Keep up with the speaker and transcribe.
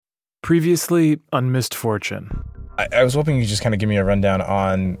Previously on Missed Fortune. I was hoping you could just kind of give me a rundown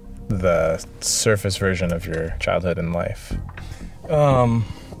on the surface version of your childhood and life. Well,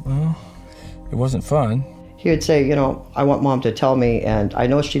 it wasn't fun. He would say, I want Mom to tell me, and I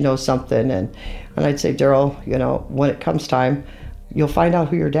know she knows something. And I'd say, Daryl, when it comes time, you'll find out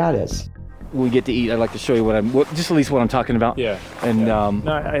who your dad is. When we get to eat, I'd like to show you just at least what I'm talking about. Yeah. And No,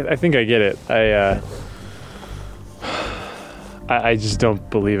 I think I get it. I just don't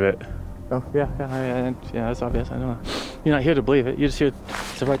believe it. Oh, yeah, that's obvious. I know. You're not here to believe it. You're just here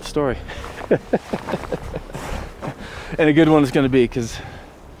to write the story. And a good one it's going to be, because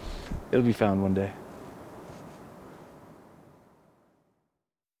it'll be found one day.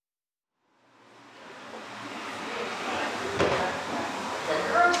 The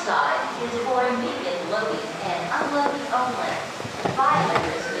curbside is for immediate loading and unloading only.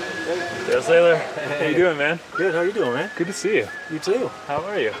 Violators may be... Dale Sailor, how you doing, man? Good, how you doing, man? Good to see you. You too. How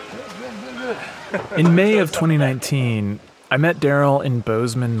are you? Good. In May of 2019, I met Daryl in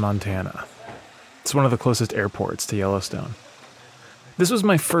Bozeman, Montana. It's one of the closest airports to Yellowstone. This was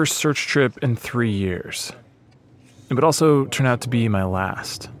my first search trip in 3 years. It would also turn out to be my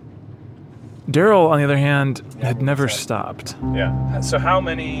last. Daryl, on the other hand, had never stopped. Yeah. So how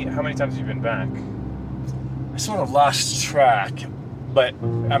many times have you been back? I sort of lost track, but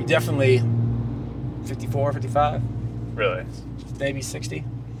I'm definitely 54, 55, Really? maybe 60.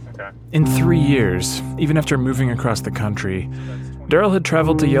 Okay. In 3 years, even after moving across the country, Daryl had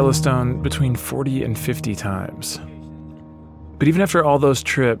traveled to Yellowstone between 40 and 50 times. But even after all those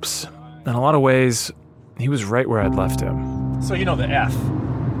trips, in a lot of ways, he was right where I'd left him. So you know the F.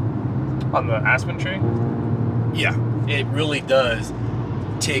 On the aspen tree? Yeah, it really does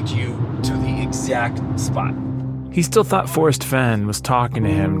take you to the exact spot. He still thought Forrest Fenn was talking to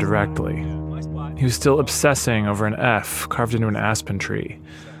him directly. He was still obsessing over an F carved into an aspen tree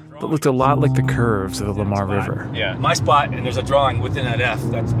that looked a lot like the curves of the Lamar River. Yeah. My spot, and there's a drawing within that F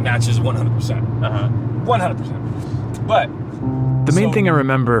that matches 100%. Uh-huh. 100%. But The main thing I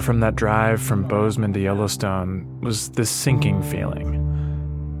remember from that drive from Bozeman to Yellowstone was this sinking feeling.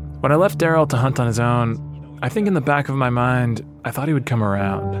 When I left Daryl to hunt on his own, I think in the back of my mind, I thought he would come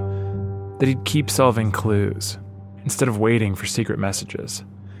around, that he'd keep solving clues, instead of waiting for secret messages.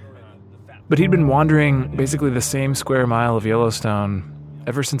 But he'd been wandering basically the same square mile of Yellowstone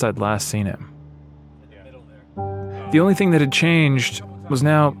ever since I'd last seen him. The only thing that had changed was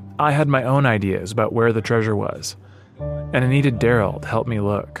now I had my own ideas about where the treasure was, and I needed Daryl to help me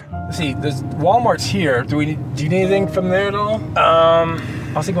look. see, there's Walmart's here. Do you need anything from there at all? I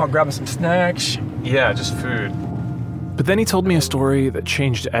was thinking about grabbing some snacks. Yeah, just food. But then he told me a story that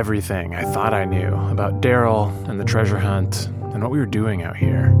changed everything I thought I knew about Daryl and the treasure hunt and what we were doing out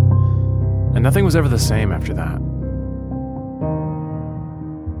here. And nothing was ever the same after that.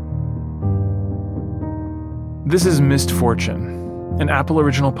 This is Missed Fortune, an Apple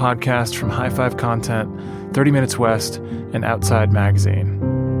original podcast from High Five Content, 30 Minutes West, and Outside Magazine.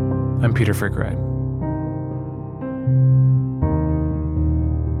 I'm Peter Frick-Wright.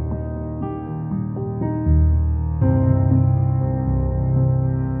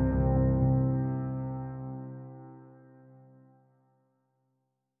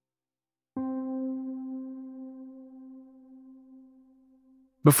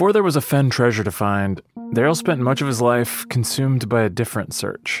 Before there was a Fenn treasure to find, Daryl spent much of his life consumed by a different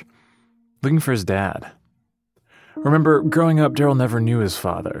search, looking for his dad. Remember, growing up, Daryl never knew his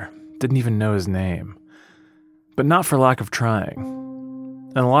father, didn't even know his name. But not for lack of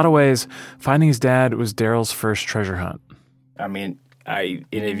trying. In a lot of ways, finding his dad was Daryl's first treasure hunt. I mean, I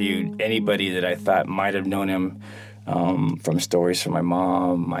interviewed anybody that I thought might have known him, from stories from my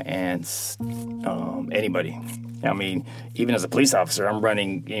mom, my aunts, anybody. I mean, even as a police officer, I'm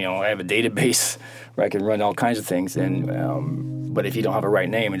running, I have a database where I can run all kinds of things. And but if you don't have a right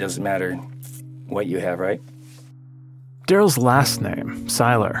name, it doesn't matter what you have, right? Daryl's last name,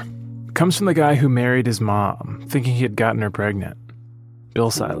 Seiler, comes from the guy who married his mom, thinking he had gotten her pregnant,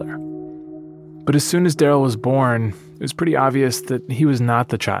 Bill Seiler. But as soon as Daryl was born, it was pretty obvious that he was not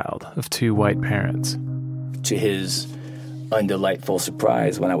the child of two white parents. To his undelightful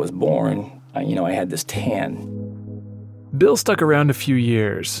surprise, when I was born, I had this tan. Bill stuck around a few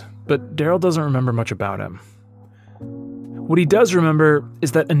years, but Daryl doesn't remember much about him. What he does remember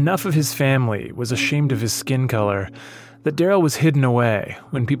is that enough of his family was ashamed of his skin color that Daryl was hidden away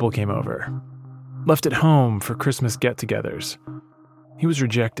when people came over, left at home for Christmas get-togethers. He was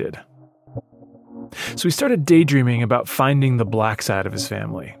rejected. So he started daydreaming about finding the black side of his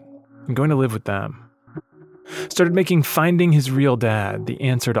family and going to live with them. Started making finding his real dad the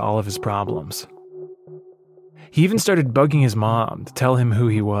answer to all of his problems. He even started bugging his mom to tell him who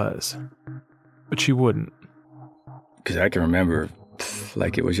he was. But she wouldn't. Because I can remember,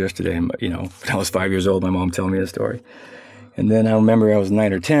 like it was yesterday, when I was 5 years old, my mom telling me the story. And then I remember I was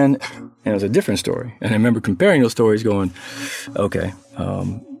 9 or 10, and it was a different story. And I remember comparing those stories going, okay,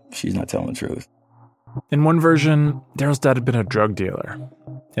 she's not telling the truth. In one version, Daryl's dad had been a drug dealer.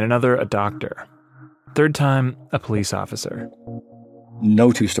 In another, a doctor. Third time, a police officer.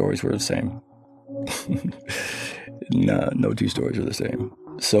 No two stories were the same. No two stories were the same.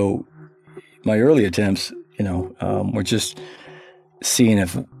 So my early attempts, were just seeing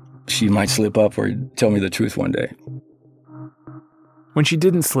if she might slip up or tell me the truth one day. When she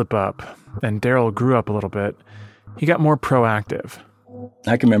didn't slip up, and Daryl grew up a little bit, he got more proactive.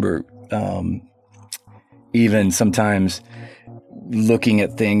 I can remember even sometimes looking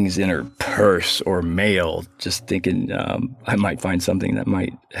at things in her purse or mail, just thinking I might find something that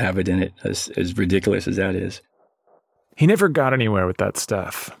might have it in it, as ridiculous as that is. He never got anywhere with that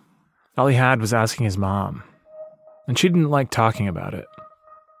stuff. All he had was asking his mom, and she didn't like talking about it.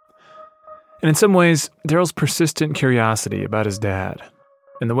 And in some ways, Daryl's persistent curiosity about his dad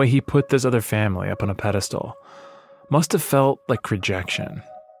and the way he put this other family up on a pedestal must have felt like rejection.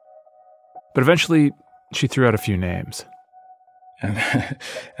 But eventually, she threw out a few names. I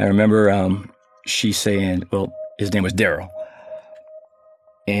remember she saying, well, his name was Daryl.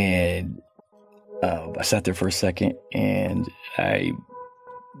 And I sat there for a second and I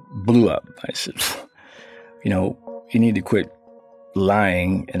blew up. I said, you need to quit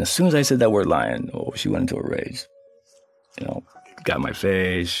lying. And as soon as I said that word lying, she went into a rage. Got in my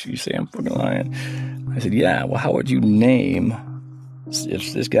face. You say I'm fucking lying. I said, yeah, well, how would you name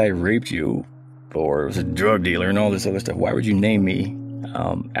if this guy raped you or was a drug dealer and all this other stuff? Why would you name me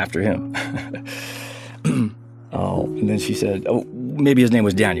after him? And then she said, maybe his name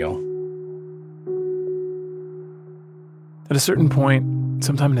was Daniel. At a certain point,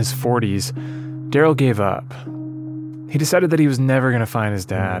 sometime in his 40s, Daryl gave up. He decided that he was never going to find his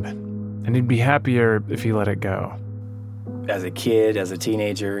dad, and he'd be happier if he let it go. As a kid, as a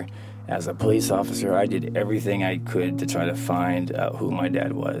teenager, as a police officer, I did everything I could to try to find out who my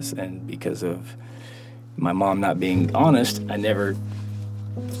dad was. And because of my mom not being honest, I never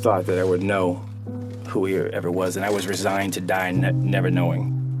thought that I would know who he ever was. And I was resigned to die never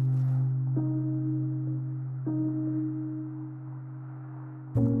knowing.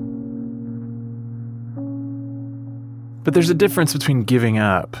 But there's a difference between giving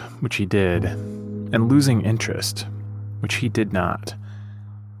up, which he did, and losing interest, which he did not.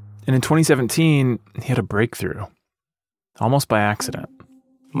 And in 2017, he had a breakthrough, almost by accident.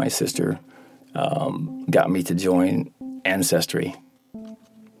 My sister got me to join Ancestry,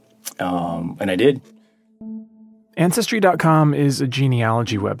 and I did. Ancestry.com is a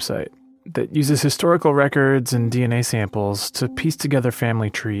genealogy website that uses historical records and DNA samples to piece together family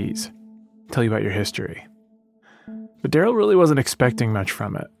trees, tell you about your history. But Daryl really wasn't expecting much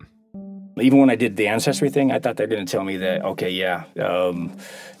from it. Even when I did the Ancestry thing, I thought they were going to tell me that, okay, yeah,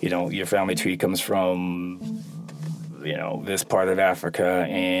 your family tree comes from, this part of Africa,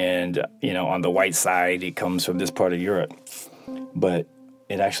 and, on the white side, it comes from this part of Europe. But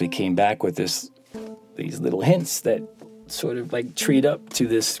it actually came back with these little hints that sort of like treed up to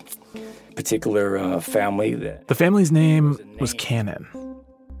this particular family. The family's name was Cannon.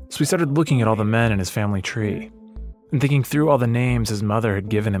 So we started looking at all the men in his family tree and thinking through all the names his mother had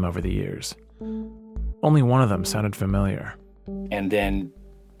given him over the years. Only one of them sounded familiar. And then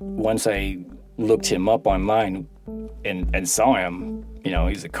once I looked him up online and saw him,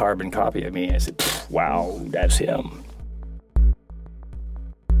 he's a carbon copy of me, I said, wow, that's him.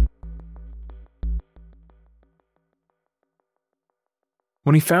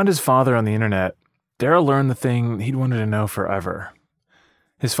 When he found his father on the internet, Daryl learned the thing he'd wanted to know forever.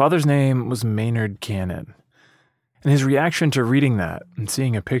 His father's name was Maynard Cannon. And his reaction to reading that and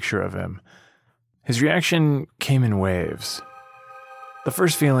seeing a picture of him, his reaction came in waves. The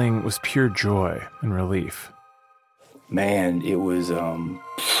first feeling was pure joy and relief. Man, it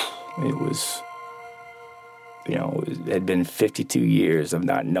had been 52 years of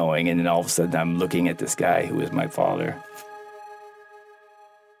not knowing, and then all of a sudden I'm looking at this guy who is my father.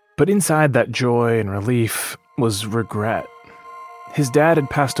 But inside that joy and relief was regret. His dad had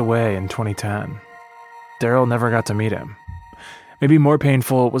passed away in 2010. Daryl never got to meet him. Maybe more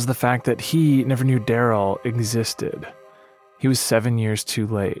painful was the fact that he never knew Daryl existed. He was 7 years too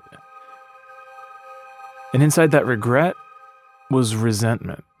late. And inside that regret was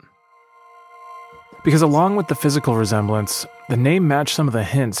resentment. Because along with the physical resemblance, the name matched some of the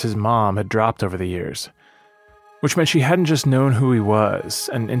hints his mom had dropped over the years. which meant she hadn't just known who he was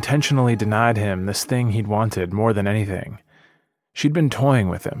and intentionally denied him this thing he'd wanted more than anything. She'd been toying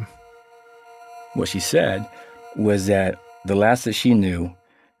with him. What she said was that the last that she knew,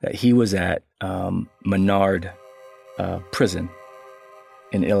 that he was at Menard prison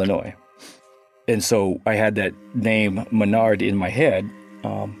in Illinois. And so I had that name Menard in my head,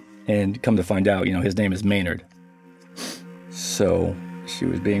 and come to find out, his name is Maynard. So she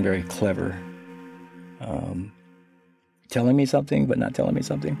was being very clever, telling me something, but not telling me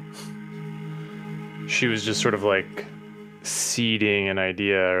something. She was just sort of like seeding an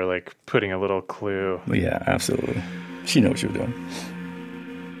idea or like putting a little clue. Yeah, absolutely. She knew what she was doing.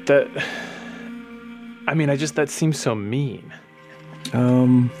 That seems so mean.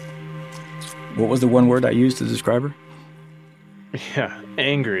 What was the one word I used to describe her? Yeah,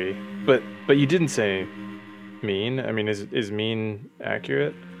 angry. But you didn't say mean. I mean, is mean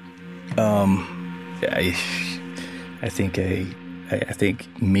accurate? I think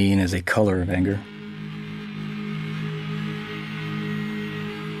mean is a color of anger.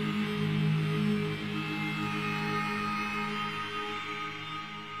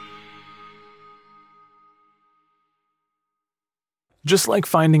 Just like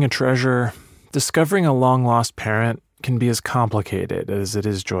finding a treasure, discovering a long-lost parent can be as complicated as it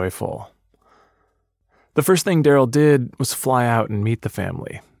is joyful. The first thing Daryl did was fly out and meet the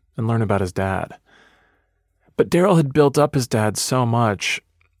family and learn about his dad. But Daryl had built up his dad so much,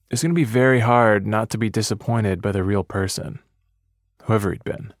 it was going to be very hard not to be disappointed by the real person, whoever he'd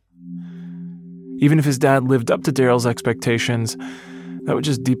been. Even if his dad lived up to Daryl's expectations, that would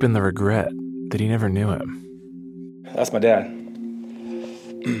just deepen the regret that he never knew him. That's my dad.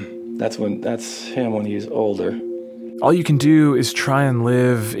 That's him when he's older. All you can do is try and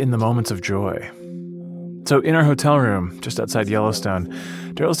live in the moments of joy. So in our hotel room, just outside Yellowstone,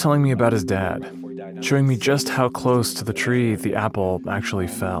 Daryl's telling me about his dad, showing me just how close to the tree the apple actually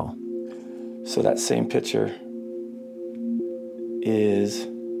fell. So that same picture is...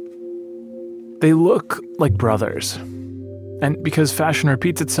 They look like brothers. And because fashion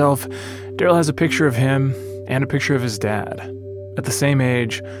repeats itself, Daryl has a picture of him and a picture of his dad. At the same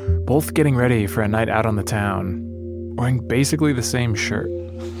age, both getting ready for a night out on the town, wearing basically the same shirt.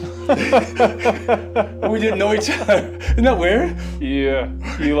 We didn't know each other. Isn't that weird? Yeah.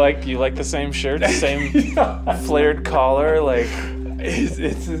 You like the same shirt, the same flared collar, like it's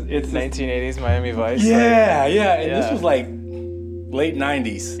 1980s Miami Vice. Yeah, yeah. And this was like late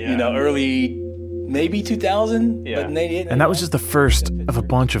 90s, early maybe 2000, yeah. But 88. And that was just the first of a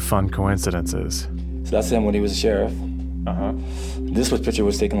bunch of fun coincidences. So that's him when he was a sheriff. Uh-huh. This picture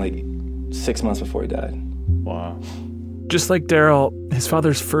was taken like 6 months before he died. Wow. Just like Daryl, his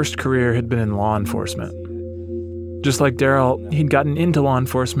father's first career had been in law enforcement. Just like Daryl, he'd gotten into law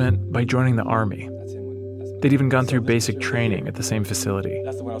enforcement by joining the Army. They'd even gone through basic training at the same facility.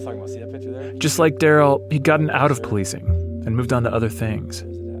 That's the one I was talking about. See that picture there? Just like Daryl, he'd gotten out of policing and moved on to other things.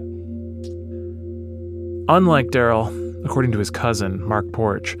 Unlike Daryl, according to his cousin, Mark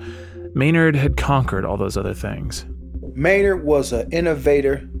Porch, Maynard had conquered all those other things. Maynard was an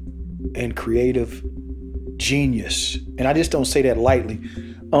innovator and creative genius. And I just don't say that lightly.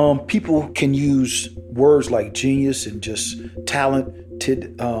 People can use words like genius and just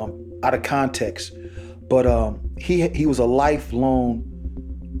talented out of context. But he was a lifelong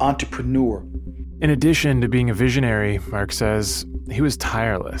entrepreneur. In addition to being a visionary, Mark says, he was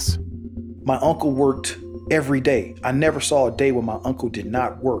tireless. My uncle worked every day. I never saw a day when my uncle did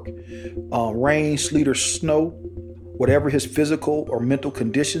not work. Rain, sleet, or snow, whatever his physical or mental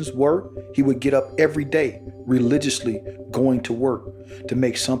conditions were, he would get up every day religiously going to work to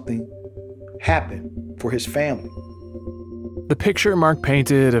make something happen for his family. The picture Mark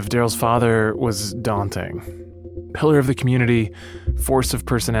painted of Daryl's father was daunting. Pillar of the community, force of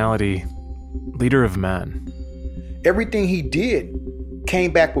personality, leader of men. Everything he did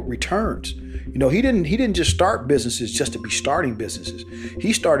came back with returns. He didn't just start businesses just to be starting businesses.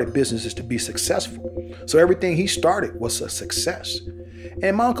 He started businesses to be successful. So everything he started was a success.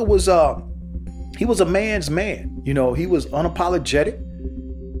 And my uncle was he was a man's man. He was unapologetic.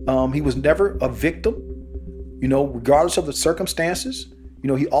 He was never a victim. Regardless of the circumstances,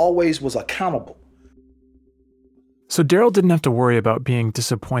 he always was accountable. So Daryl didn't have to worry about being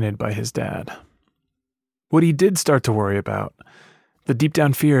disappointed by his dad. What he did start to worry about, the deep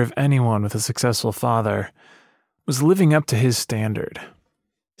down fear of anyone with a successful father, was living up to his standard.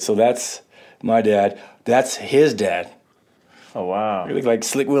 So that's my dad. That's his dad. Oh, wow. He looked like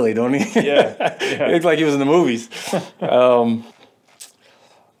Slick Willie, don't he? Yeah. He looked like he was in the movies.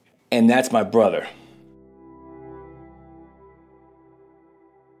 And that's my brother.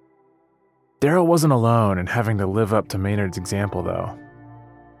 Daryl wasn't alone in having to live up to Maynard's example, though.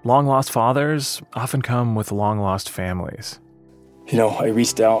 Long-lost fathers often come with long-lost families. I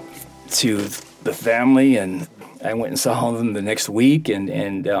reached out to the family, and I went and saw them the next week,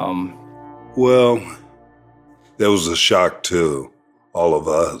 and Well, that was a shock to all of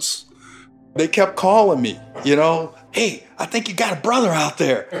us. They kept calling me, hey, I think you got a brother out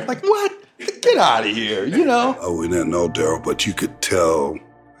there. Like, what? Get out of here, Oh, we didn't know Daryl, but you could tell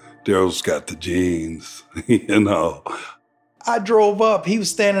Daryl's got the genes, I drove up. He was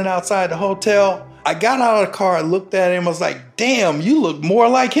standing outside the hotel. I got out of the car and looked at him. I was like, damn, you look more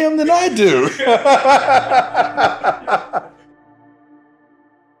like him than I do.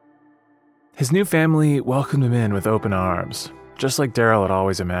 His new family welcomed him in with open arms, just like Daryl had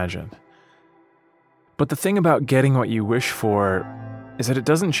always imagined. But the thing about getting what you wish for is that it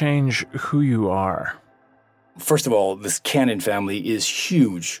doesn't change who you are. First of all, this Cannon family is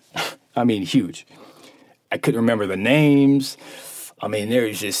huge. I mean, huge. I couldn't remember the names. I mean,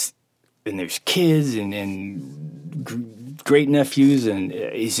 there's kids and great nephews, and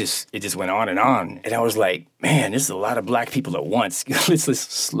it just went on. And I was like, man, this is a lot of black people at once. Let's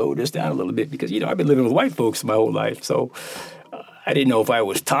slow this down a little bit, because I've been living with white folks my whole life, so I didn't know if I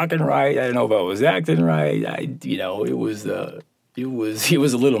was talking right. I didn't know if I was acting right. It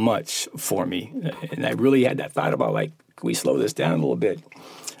was a little much for me, and I really had that thought about, like, can we slow this down a little bit?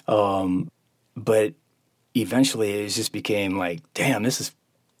 But eventually it just became like, damn, this is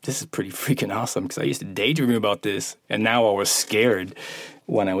pretty freaking awesome, because I used to daydream about this, and now I was scared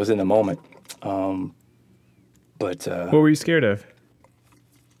when I was in the moment. What were you scared of?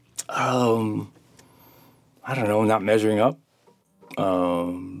 I don't know, not measuring up. I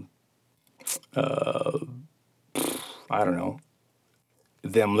don't know.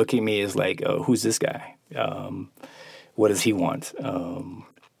 Them looking at me as like, who's this guy? What does he want?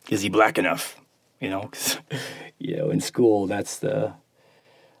 Is he black enough? 'Cause, in school, that's the,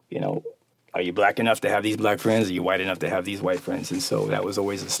 are you black enough to have these black friends? Are you white enough to have these white friends? And so that was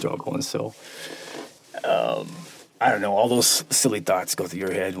always a struggle. And so, I don't know, all those silly thoughts go through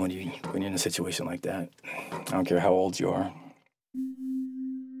your head when you're in a situation like that. I don't care how old you are.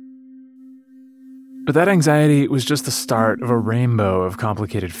 But that anxiety was just the start of a rainbow of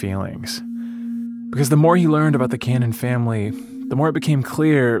complicated feelings. Because the more he learned about the Cannon family, the more it became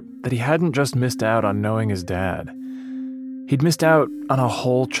clear that he hadn't just missed out on knowing his dad. He'd missed out on a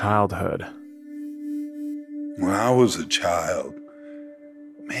whole childhood. When I was a child,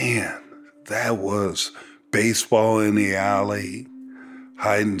 man, that was baseball in the alley,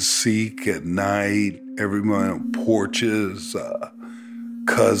 hide and seek at night, everyone on porches,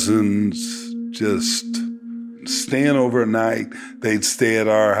 cousins, just staying overnight. They'd stay at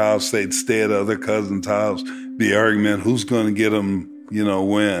our house, they'd stay at other cousins' house. The argument, who's going to get them,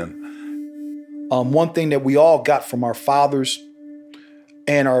 when. One thing that we all got from our fathers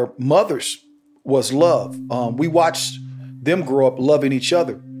and our mothers was love. We watched them grow up loving each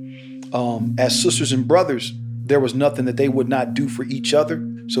other. As sisters and brothers, there was nothing that they would not do for each other.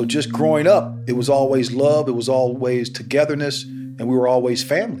 So just growing up, it was always love, it was always togetherness, and we were always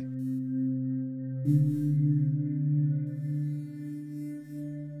family.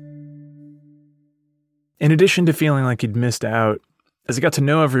 In addition to feeling like he'd missed out, as he got to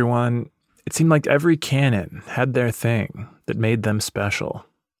know everyone, it seemed like every Cannon had their thing that made them special.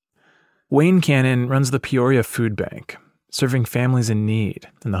 Wayne Cannon runs the Peoria Food Bank, serving families in need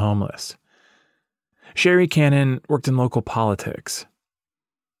and the homeless. Sherry Cannon worked in local politics.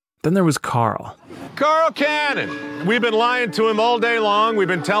 Then there was Carl. Carl Cannon. We've been lying to him all day long. We've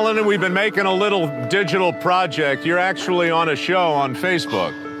been telling him we've been making a little digital project. You're actually on a show on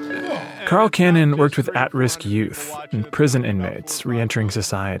Facebook. Carl Cannon worked with at-risk youth and prison inmates re-entering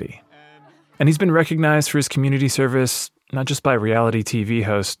society. And he's been recognized for his community service not just by reality TV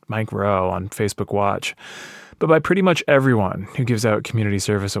host Mike Rowe on Facebook Watch, but by pretty much everyone who gives out community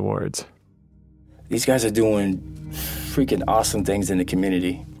service awards. These guys are doing freaking awesome things in the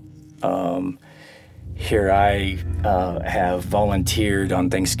community. Here I have volunteered on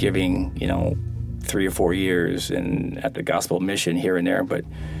Thanksgiving, 3 or 4 years, and at the Gospel Mission here and there, but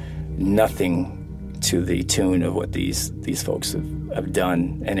nothing to the tune of what these folks have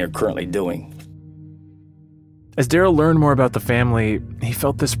done and they're currently doing. As Daryl learned more about the family, he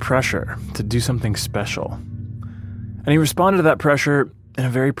felt this pressure to do something special. And he responded to that pressure in a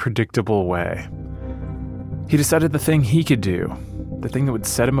very predictable way. He decided the thing he could do, the thing that would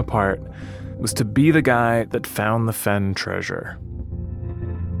set him apart, was to be the guy that found the Fenn treasure.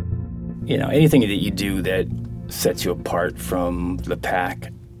 Anything that you do that sets you apart from the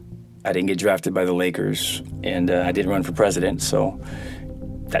pack. I didn't get drafted by the Lakers, and I didn't run for president, so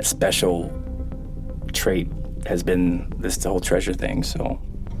that special trait has been this whole treasure thing, so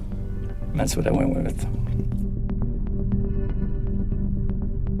that's what I went with.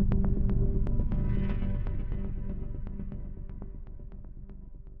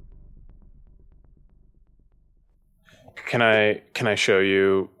 Can I show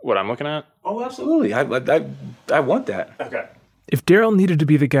you what I'm looking at? Oh, absolutely. I want that. Okay. If Daryl needed to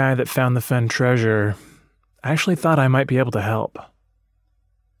be the guy that found the Fenn treasure, I actually thought I might be able to help.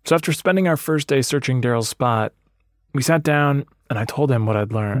 So after spending our first day searching Daryl's spot, we sat down and I told him what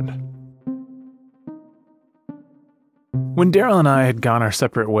I'd learned. When Daryl and I had gone our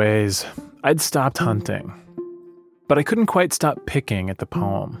separate ways, I'd stopped hunting, but I couldn't quite stop picking at the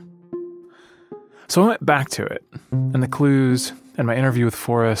poem. So I went back to it, and the clues, and my interview with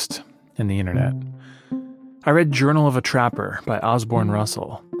Forrest, and the internet. I read Journal of a Trapper by Osborne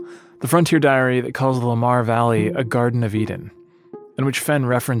Russell, the frontier diary that calls the Lamar Valley a Garden of Eden, and which Fenn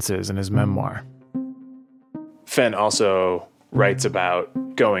references in his memoir. Fenn also writes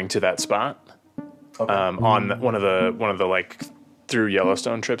about going to that spot on one of the like through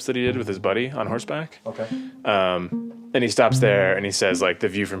Yellowstone trips that he did with his buddy on horseback. Okay. And he stops there and he says, like, the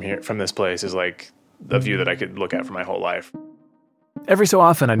view from this place is like the view that I could look at for my whole life. Every so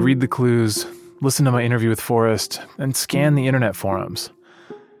often, I'd read the clues, listen to my interview with Forrest, and scan the internet forums.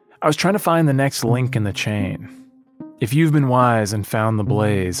 I was trying to find the next link in the chain. If you've been wise and found the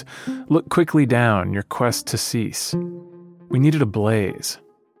blaze, look quickly down your quest to cease. We needed a blaze.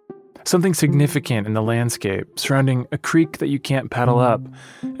 Something significant in the landscape surrounding a creek that you can't paddle up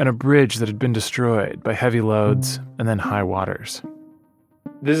and a bridge that had been destroyed by heavy loads and then high waters.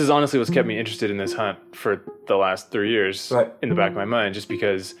 This is honestly what's kept me interested in this hunt for the last 3 years in the back of my mind, just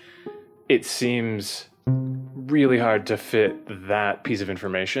because it seems really hard to fit that piece of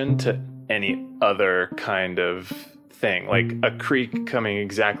information to any other kind of thing. Like a creek coming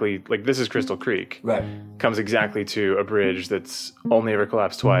exactly, like this is Crystal Creek, comes exactly to a bridge that's only ever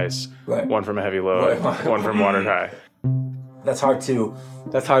collapsed twice, one from a heavy load, one from water high. That's hard to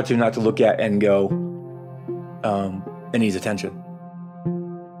not to look at and go, it needs attention.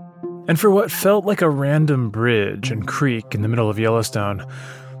 And for what felt like a random bridge and creek in the middle of Yellowstone,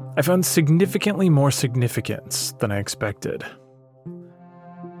 I found significantly more significance than I expected.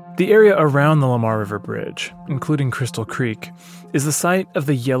 The area around the Lamar River Bridge, including Crystal Creek, is the site of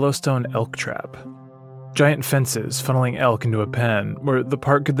the Yellowstone Elk Trap. Giant fences funneling elk into a pen where the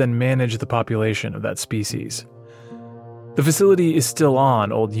park could then manage the population of that species. The facility is still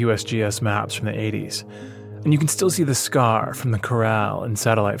on old USGS maps from the 80s, and you can still see the scar from the corral in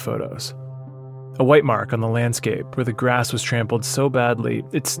satellite photos. A white mark on the landscape where the grass was trampled so badly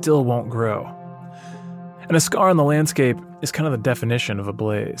it still won't grow. And a scar on the landscape is kind of the definition of a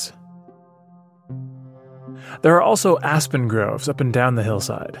blaze. There are also aspen groves up and down the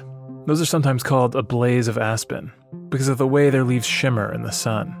hillside. Those are sometimes called a blaze of aspen because of the way their leaves shimmer in the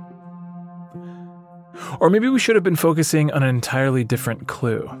sun. Or maybe we should have been focusing on an entirely different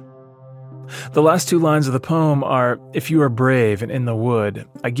clue. The last two lines of the poem are, "If you are brave and in the wood,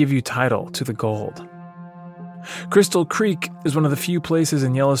 I give you title to the gold." Crystal Creek is one of the few places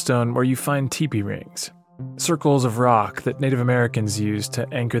in Yellowstone where you find teepee rings, circles of rock that Native Americans used to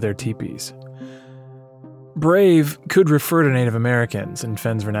anchor their teepees. Brave could refer to Native Americans in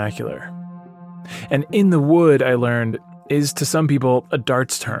Fenn's vernacular. And in the wood, I learned, is to some people a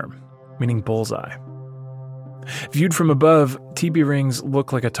darts term, meaning bullseye. Viewed from above, teepee rings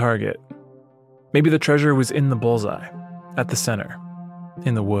look like a target. Maybe the treasure was in the bullseye, at the center,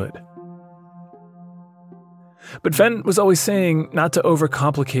 in the wood. But Fenn was always saying not to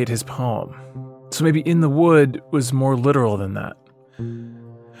overcomplicate his poem, so maybe in the wood was more literal than that.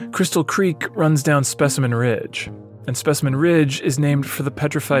 Crystal Creek runs down Specimen Ridge, and Specimen Ridge is named for the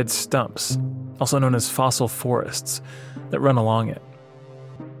petrified stumps, also known as fossil forests, that run along it.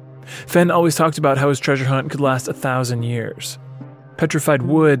 Fenn always talked about how his treasure hunt could last 1,000 years. Petrified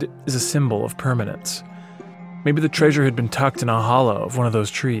wood is a symbol of permanence. Maybe the treasure had been tucked in a hollow of one of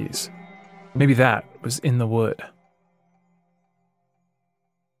those trees. Maybe that was in the wood.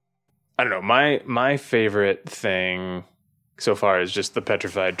 I don't know, my favorite thing so far is just the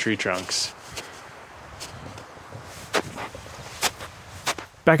petrified tree trunks.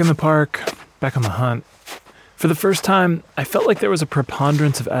 Back in the park, back on the hunt. For the first time, I felt like there was a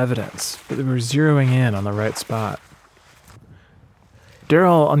preponderance of evidence that we were zeroing in on the right spot.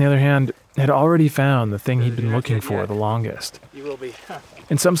 Daryl, on the other hand, had already found the thing he'd been looking for the longest. You will be.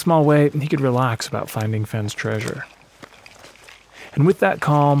 In some small way, he could relax about finding Fenn's treasure. And with that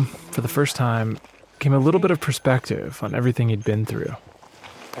calm, for the first time, came a little bit of perspective on everything he'd been through.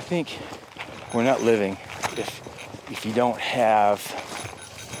 I think we're not living if you don't have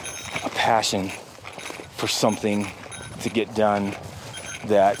a passion for something to get done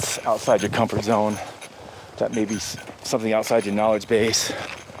that's outside your comfort zone, that may be something outside your knowledge base.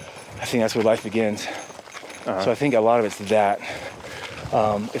 I think that's where life begins. So I think a lot of it's that.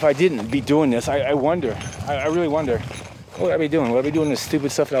 If I didn't be doing this, I wonder, I really wonder, what would I be doing? Would I be doing this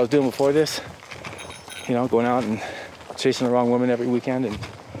stupid stuff that I was doing before this? You know, going out and chasing the wrong woman every weekend and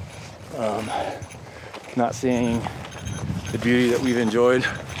not seeing the beauty that we've enjoyed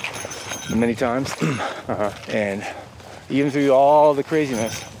many times. And even through all the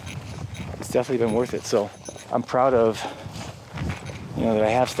craziness, it's definitely been worth it. So I'm proud of, you know, that I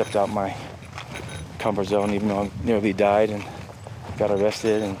have stepped out my comfort zone, even though I nearly died and got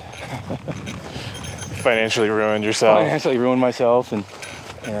arrested and Financially ruined yourself. Financially ruined myself, and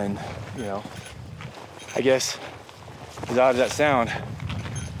you know, I guess, as odd as that sound,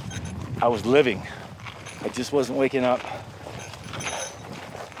 I was living. I just wasn't waking up,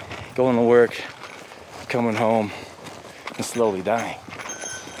 going to work, coming home, and slowly dying.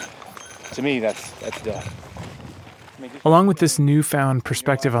 To me, that's death. Along with this newfound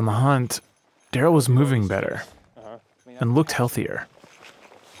perspective on the hunt, Daryl was moving better and looked healthier.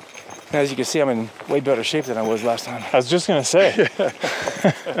 As you can see, I'm in way better shape than I was last time. I was just going to say.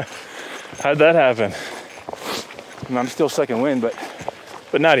 How'd that happen? I'm still second wind, but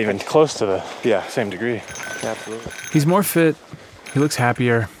not even close to the same degree. Absolutely. He's more fit. He looks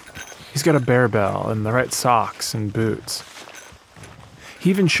happier. He's got a bear bell and the right socks and boots. He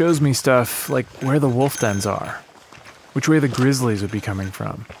even shows me stuff like where the wolf dens are, which way the grizzlies would be coming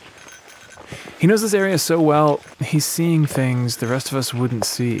from. He knows this area so well, he's seeing things the rest of us wouldn't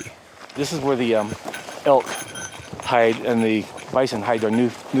see. This is where the elk hide and the bison hide their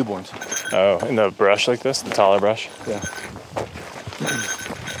newborns. Oh, in the brush like this? The taller brush? Yeah.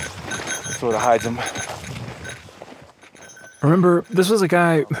 Sort of hides them. Remember, this was a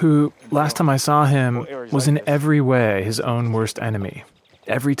guy who, last time I saw him, was in every way his own worst enemy.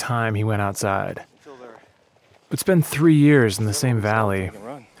 Every time he went outside. But spend 3 years in the same valley,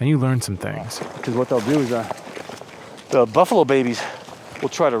 and you learn some things. Because what they'll do is the buffalo babies will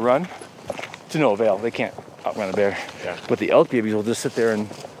try to run to no avail. They can't outrun a bear. Yeah. But the elk babies will just sit there and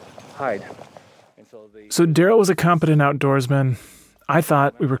hide. And so Daryl was a competent outdoorsman. I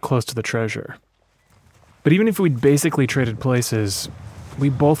thought we were close to the treasure. But even if we'd basically traded places, we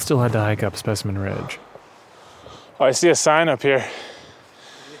both still had to hike up Specimen Ridge. Oh, I see a sign up here.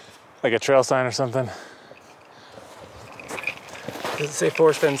 Like a trail sign or something. Does it say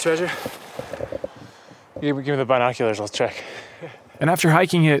Forest Fen's treasure? Give me the binoculars, I'll check. And after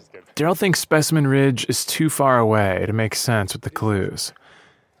hiking it, Daryl thinks Specimen Ridge is too far away to make sense with the clues,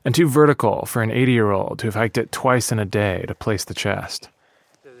 and too vertical for an 80-year-old to have hiked it twice in a day to place the chest.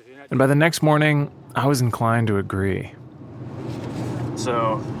 And by the next morning, I was inclined to agree.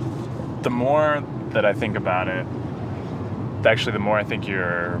 So, the more that I think about it, actually the more I think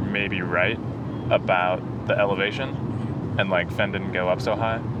you're maybe right about the elevation, and like Fen didn't go up so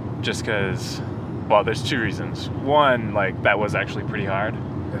high, just because, well, there's two reasons. One, like that was actually pretty hard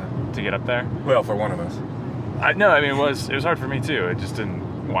to get up there. Well, for one of us. It was hard for me too. It just didn't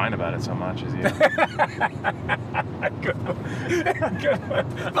whine about it so much as you. Good.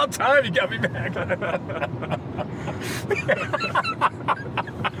 About time you got me back.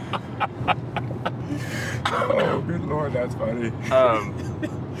 Oh, good Lord, that's funny.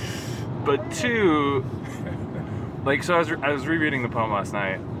 But two, like, so I was rereading the poem last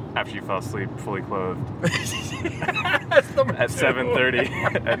night after you fell asleep fully clothed at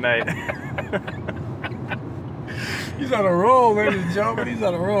 7:30 at night. He's on a roll, ladies and gentlemen. He's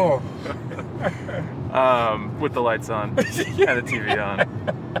on a roll. With the lights on and the TV on,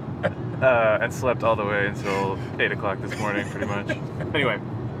 and slept all the way until 8 o'clock this morning, pretty much. Anyway,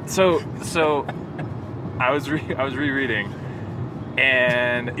 so I was rereading,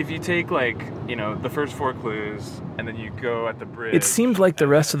 and if you take the first 4 clues and then you go at the bridge, it seemed like the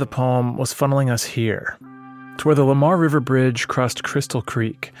rest of the poem was funneling us here, to where the Lamar River Bridge crossed Crystal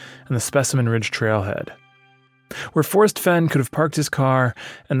Creek and the Specimen Ridge trailhead, where Forrest Fen could have parked his car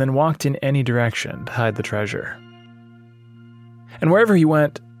and then walked in any direction to hide the treasure. And wherever he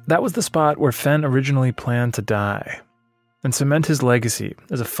went, that was the spot where Fen originally planned to die and cement his legacy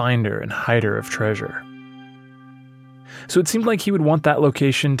as a finder and hider of treasure. So it seemed like he would want that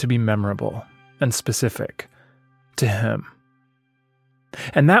location to be memorable and specific to him.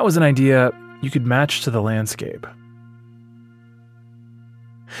 And that was an idea you could match to the landscape.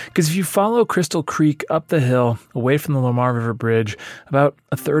 Because if you follow Crystal Creek up the hill, away from the Lamar River Bridge, about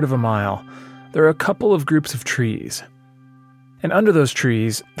 1/3 of a mile, there are a couple of groups of trees. And under those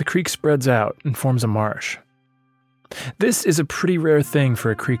trees, the creek spreads out and forms a marsh. This is a pretty rare thing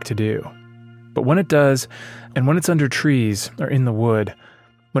for a creek to do. But when it does, and when it's under trees or in the wood,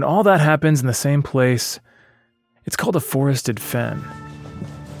 when all that happens in the same place, it's called a forested fen.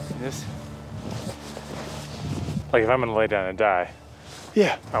 This? Like if I'm gonna lay down and die,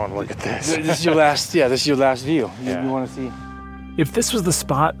 Yeah. I want to look at this. This is your last. Yeah, this is your last view. Yeah. You want to see. If this was the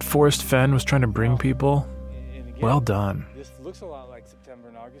spot Forest Fen was trying to bring people, well done. This looks a lot like September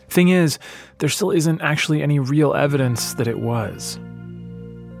and August. Thing is, there still isn't actually any real evidence that it was.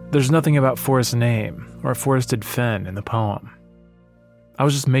 There's nothing about Forest's name or a forested fen in the poem. I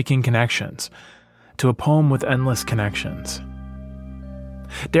was just making connections to a poem with endless connections.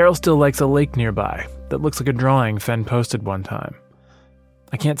 Daryl still likes a lake nearby that looks like a drawing Fen posted one time.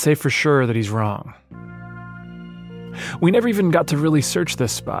 I can't say for sure that he's wrong. We never even got to really search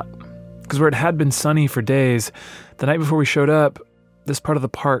this spot, because where it had been sunny for days, the night before we showed up, this part of the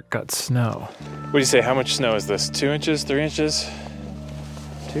park got snow. What do you say? How much snow is this? 2 inches? 3 inches?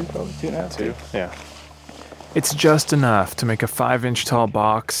 2, probably 2.5. 2? Yeah. It's just enough to make a 5-inch tall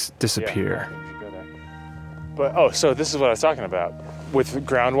box disappear. But, so this is what I was talking about. With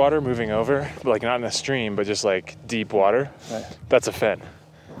groundwater moving over, like not in a stream, but just like deep water, Right. That's a fen.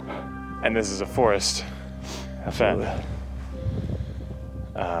 And this is a forest fen.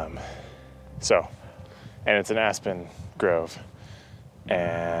 And it's an aspen grove.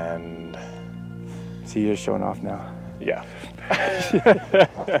 And... See, you're showing off now. Yeah.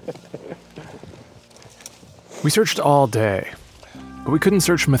 We searched all day, but we couldn't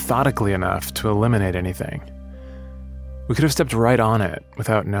search methodically enough to eliminate anything. We could have stepped right on it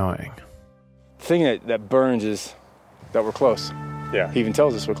without knowing. The thing that burns is that we're close. Yeah. He even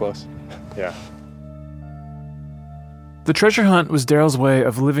tells us we're close. Yeah. The treasure hunt was Daryl's way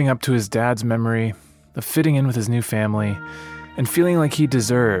of living up to his dad's memory, of fitting in with his new family, and feeling like he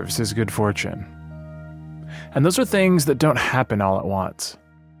deserves his good fortune. And those are things that don't happen all at once.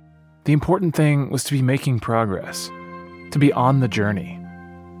 The important thing was to be making progress, to be on the journey,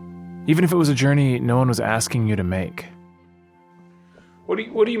 even if it was a journey no one was asking you to make.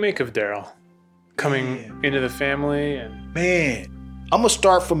 What do you make of Daryl coming into the family and Man, I'm gonna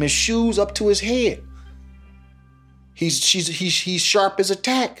start from his shoes up to his head. He's sharp as a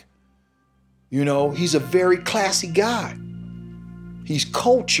tack. You know, he's a very classy guy. He's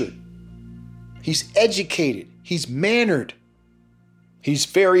cultured. He's educated. He's mannered. He's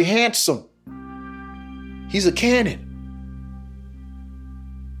very handsome. He's a cannon.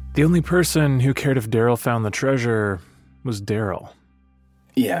 The only person who cared if Daryl found the treasure was Daryl.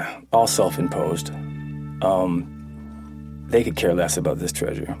 Yeah, all self-imposed. They could care less about this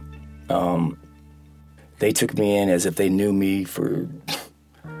treasure. They took me in as if they knew me for,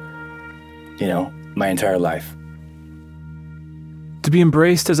 my entire life. To be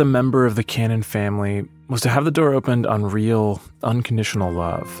embraced as a member of the Cannon family was to have the door opened on real, unconditional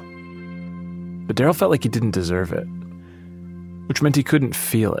love. But Daryl felt like he didn't deserve it, which meant he couldn't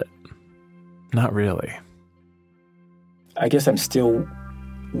feel it. Not really. I guess I'm still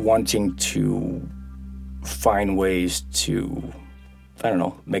wanting to find ways to,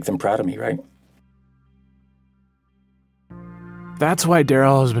 make them proud of me, right? That's why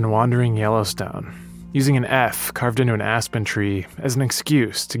Daryl has been wandering Yellowstone, using an F carved into an aspen tree as an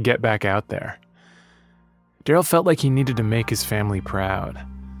excuse to get back out there. Daryl felt like he needed to make his family proud.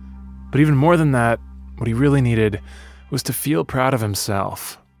 But even more than that, what he really needed was to feel proud of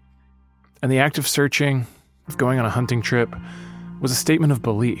himself. And the act of searching, of going on a hunting trip, was a statement of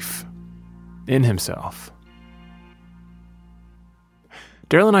belief in himself.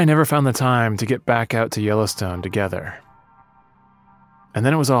 Daryl and I never found the time to get back out to Yellowstone together. And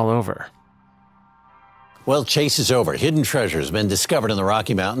then it was all over. Well, chase is over. Hidden treasure has been discovered in the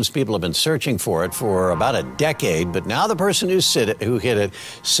Rocky Mountains. People have been searching for it for about a decade, but now the person who hid it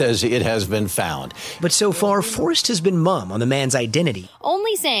says it has been found. But so far, Forrest has been mum on the man's identity.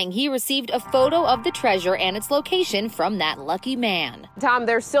 Only saying he received a photo of the treasure and its location from that lucky man. Tom,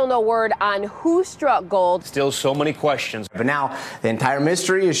 there's still no word on who struck gold. Still so many questions. But now the entire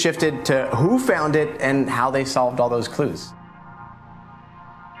mystery is shifted to who found it and how they solved all those clues.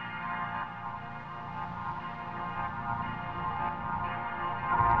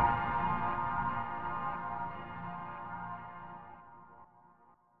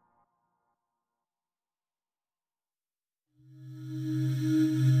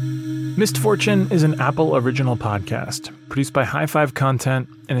 Missed Fortune is an Apple original podcast produced by High Five Content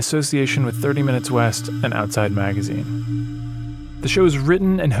in association with 30 Minutes West and Outside Magazine. The show is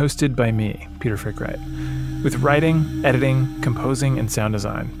written and hosted by me, Peter Frick-Wright, with writing, editing, composing, and sound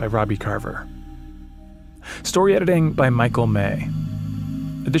design by Robbie Carver. Story editing by Michael May.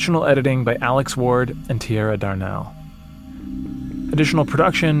 Additional editing by Alex Ward and Tiara Darnell. Additional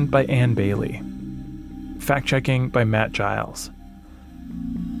production by Ann Bailey. Fact-checking by Matt Giles.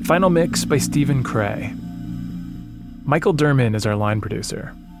 Final mix by Stephen Cray. Michael Derman is our line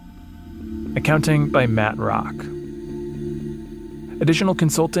producer. Accounting by Matt Rock. Additional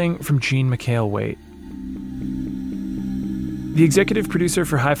consulting from Jean McHale-Waite. The executive producer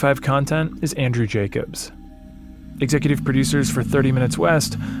for High Five Content is Andrew Jacobs. Executive producers for 30 Minutes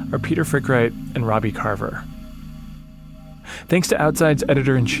West are Peter Frickright and Robbie Carver. Thanks to Outside's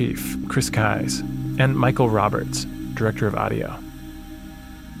editor-in-chief, Chris Keyes, and Michael Roberts, director of audio.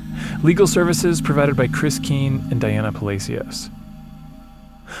 Legal services provided by Chris Keene and Diana Palacios.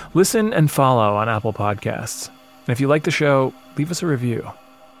 Listen and follow on Apple Podcasts. And if you like the show, leave us a review.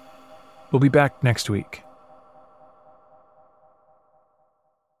 We'll be back next week.